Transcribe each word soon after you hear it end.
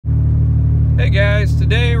Hey guys,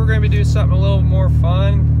 today we're going to be doing something a little more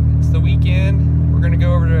fun. It's the weekend. We're going to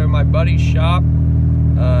go over to my buddy's shop,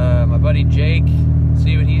 my buddy Jake,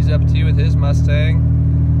 see what he's up to with his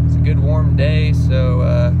Mustang. It's a good warm day, so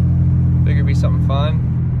figured it'd be something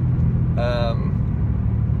fun.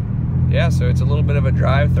 Yeah, so it's a little bit of a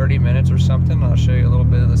drive, 30 minutes or something. I'll show you a little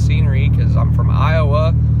bit of the scenery because I'm from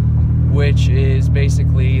Iowa, which is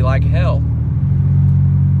basically like hell.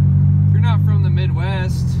 If you're not from the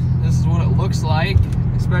Midwest, this is what it looks like,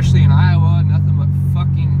 especially in Iowa. Nothing but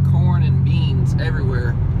fucking corn and beans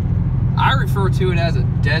everywhere. I refer to it as a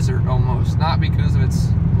desert almost, not because of its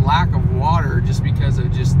lack of water, just because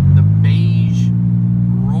of just the beige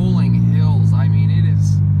rolling hills. I mean, it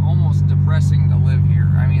is almost depressing to live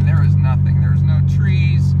here. I mean, there is nothing. There's no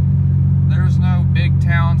trees. There's no big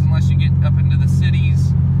towns unless you get up into the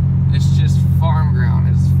cities. It's just farm ground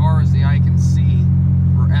as far as the eye can see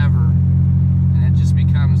forever. And it just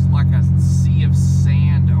becomes like a sea of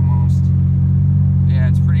sand almost. Yeah,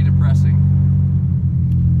 it's pretty depressing.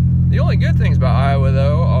 The only good things about Iowa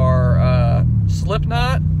though are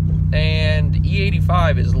Slipknot, and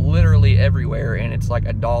E85 is literally everywhere, and it's like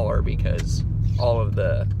 $1 because all of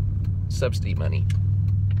the subsidy money.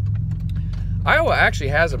 Iowa actually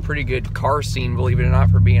has a pretty good car scene, believe it or not,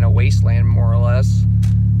 for being a wasteland more or less,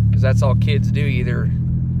 because that's all kids do. Either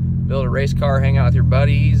build a race car, hang out with your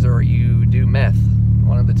buddies, or you do meth.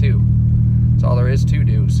 One of the two. That's all there is to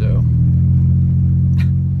do, so.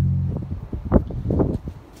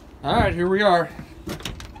 Alright, here we are.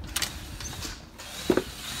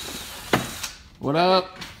 What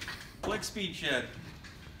up? Flick Speed Shed.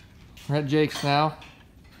 We're at Jake's now.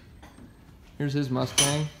 Here's his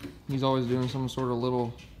Mustang. He's always doing some sort of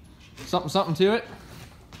little something to it.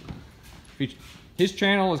 His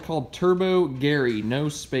channel is called turbogary, no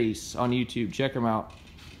space, on YouTube. Check him out.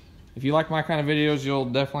 If you like my kind of videos, you'll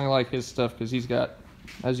definitely like his stuff, because he's got,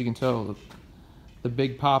 as you can tell, the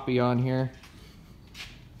big poppy on here.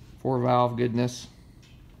 4-valve goodness.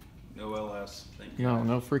 No LS, thank you.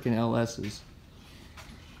 No freaking LS's.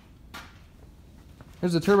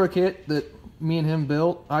 There's a turbo kit that me and him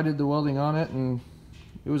built. I did the welding on it, and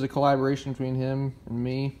it was a collaboration between him and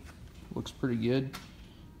me. Looks pretty good.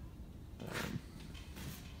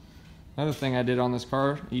 Another thing I did on this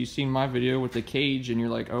car, you've seen my video with the cage, and you're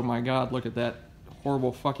like, oh my god, look at that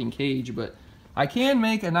horrible fucking cage, but I can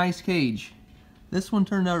make a nice cage. This one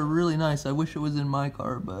turned out really nice. I wish it was in my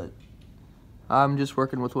car, but I'm just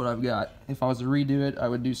working with what I've got. If I was to redo it, I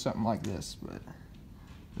would do something like this, but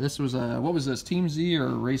this was a, what was this, Team Z or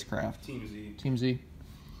Racecraft? Team Z. Team Z.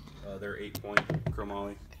 They're 8-point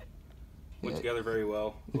chromoly. Went together very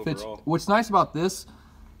well overall. What's nice about this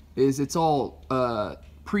is it's all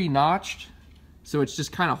pre-notched, so it's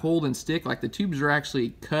just kind of hold and stick. Like the tubes are actually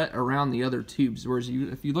cut around the other tubes, whereas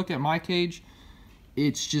if you look at my cage,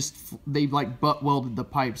 it's just, they've like butt welded the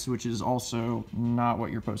pipes, which is also not what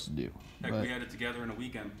you're supposed to do. Heck, we had it together in a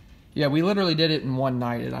weekend. Yeah, we literally did it in one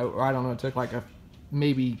night. I don't know, it took like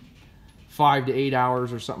maybe 5 to 8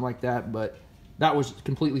 hours or something like that, but that was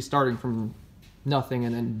completely starting from nothing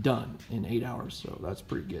and then done in 8 hours, so that's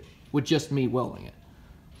pretty good. With just me welding it.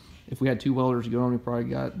 If we had 2 welders going, we probably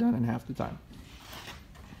got it done in half the time.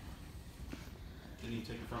 Didn't even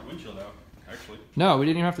take the front windshield out, actually. No, we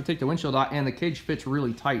didn't even have to take the windshield out, and the cage fits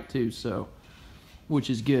really tight too, so, which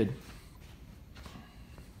is good.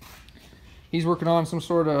 He's working on some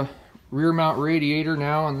sort of rear mount radiator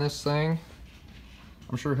now on this thing.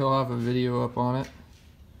 I'm sure he'll have a video up on it.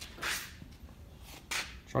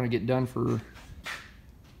 Trying to get done for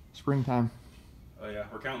springtime. Oh yeah,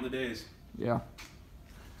 we're counting the days. Yeah.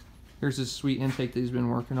 Here's his sweet intake that he's been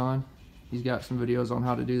working on. He's got some videos on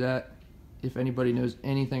how to do that. If anybody knows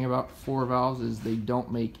anything about 4 valves, is they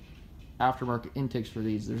don't make aftermarket intakes for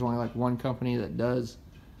these. There's only like one company that does.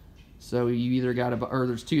 So you either got to, or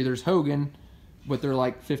there's two. There's Hogan, but they're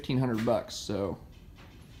like $1,500. So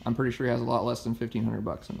I'm pretty sure he has a lot less than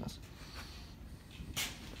 $1,500 in this.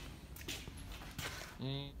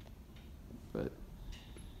 But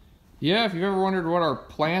yeah, if you've ever wondered what our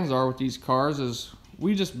plans are with these cars, is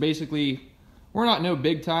we just basically, we're not no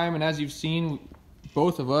big time, and as you've seen,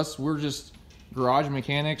 both of us, we're just garage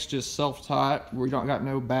mechanics, just self-taught. We don't got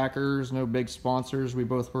no backers, no big sponsors. We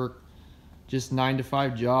both work just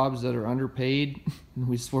 9-to-5 jobs that are underpaid.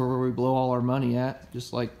 We swear where we blow all our money at,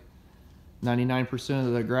 just like 99%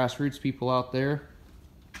 of the grassroots people out there.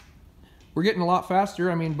 We're getting a lot faster.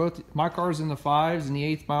 I mean, both my car's in the 5s and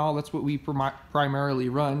the 8th mile. That's what we primarily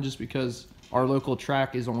run, just because our local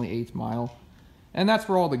track is only 8th mile. And that's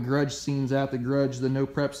where all the grudge scenes at. The grudge, the no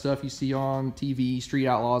prep stuff you see on TV, Street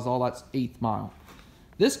Outlaws, all that's 8th mile.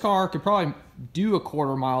 This car could probably do a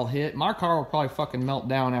 1/4 mile hit. My car will probably fucking melt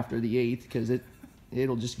down after the 8th because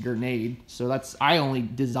it'll just grenade. So I only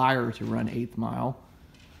desire to run 8th mile.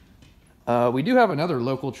 We do have another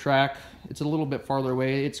local track. It's a little bit farther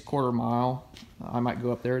away. It's 1/4 mile. I might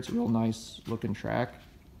go up there. It's a real nice looking track.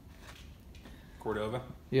 Cordova?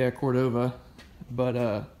 Yeah, Cordova.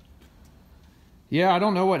 But yeah, I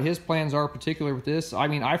don't know what his plans are particular with this. I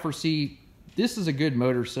mean, I foresee this is a good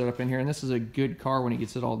motor setup in here, and this is a good car when he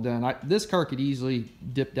gets it all done. This car could easily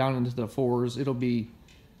dip down into the 4s. It'll be,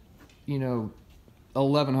 you know,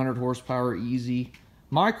 1100 horsepower easy.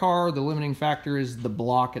 My car, the limiting factor is the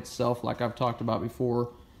block itself, like I've talked about before.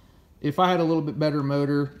 If I had a little bit better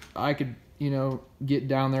motor, I could, you know, get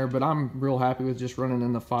down there, but I'm real happy with just running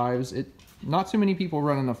in the 5s. Not too many people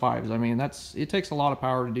run in the 5s. I mean, it takes a lot of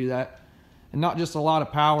power to do that. And not just a lot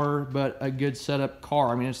of power, but a good setup car.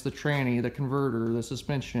 I mean, it's the tranny, the converter, the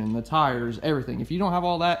suspension, the tires, everything. If you don't have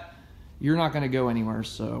all that, you're not going to go anywhere.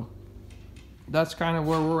 So that's kind of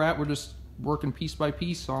where we're at. We're just working piece by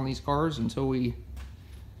piece on these cars until we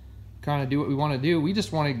kind of do what we want to do. We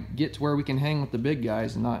just want to get to where we can hang with the big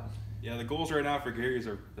guys and not... Yeah, the goals right now for Gary's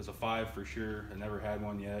is a 5 for sure. I never had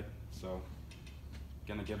one yet, so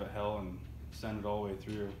gonna give it hell and send it all the way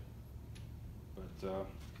through. But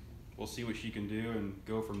we'll see what she can do and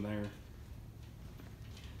go from there.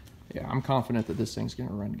 Yeah, I'm confident that this thing's gonna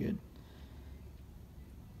run good.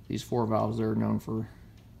 These 4 valves are known for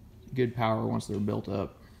good power once they're built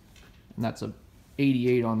up. And that's a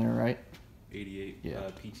 88 on there, right? 88, yeah.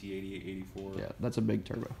 PT 88, 84. Yeah, that's a big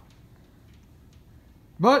turbo.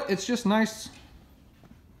 But it's just nice.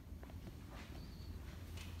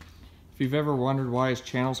 If you've ever wondered why his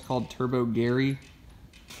channel's called turbogary,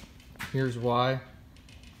 here's why.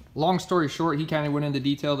 Long story short, he kind of went into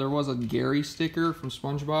detail. There was a Gary sticker from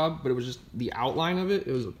SpongeBob, but it was just the outline of it.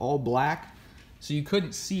 It was all black, so you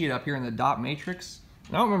couldn't see it up here in the dot matrix.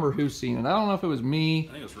 I don't remember who's seen it. I don't know if it was me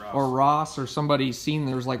I think it was Ross. or Ross or somebody seen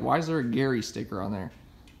there was like, why is there a Gary sticker on there?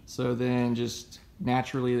 So then just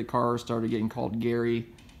naturally the car started getting called Gary,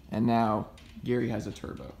 and now Gary has a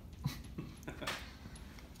turbo.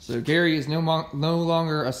 So Gary is no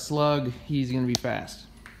longer a slug. He's going to be fast.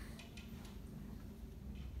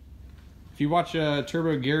 If you watch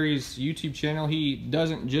Turbo Gary's YouTube channel, he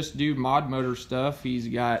doesn't just do mod motor stuff. He's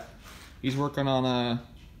working on a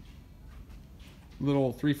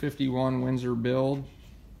little 351 Windsor build,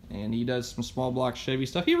 and he does some small block Chevy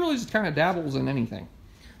stuff. He really just kind of dabbles in anything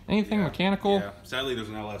mechanical. Yeah, sadly there's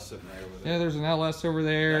an LS sitting right over there. Yeah, there's an LS over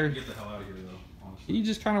there. Get the hell out of here though, honestly. He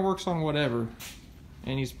just kind of works on whatever,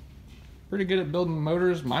 and he's pretty good at building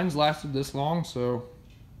motors. Mine's lasted this long, so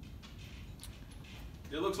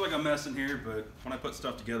it looks like a mess in here, but when I put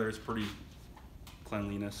stuff together, it's pretty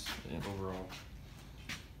cleanliness overall.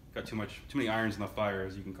 Got too many irons in the fire,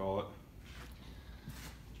 as you can call it.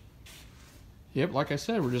 Yep, like I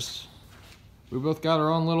said, we both got our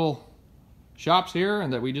own little shops here,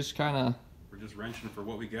 and that we just kind of... We're just wrenching for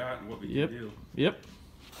what we got and what we can do. Yep.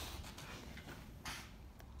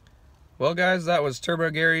 Well, guys, that was Turbo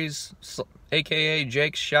Gary's, aka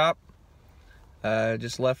Jake's shop.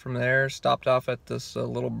 Just left from there, stopped off at this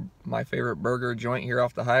my favorite burger joint here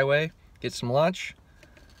off the highway, get some lunch.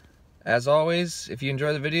 As always, if you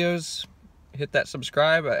enjoy the videos, hit that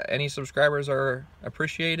subscribe. Any subscribers are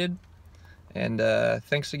appreciated. And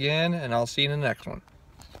thanks again, and I'll see you in the next one.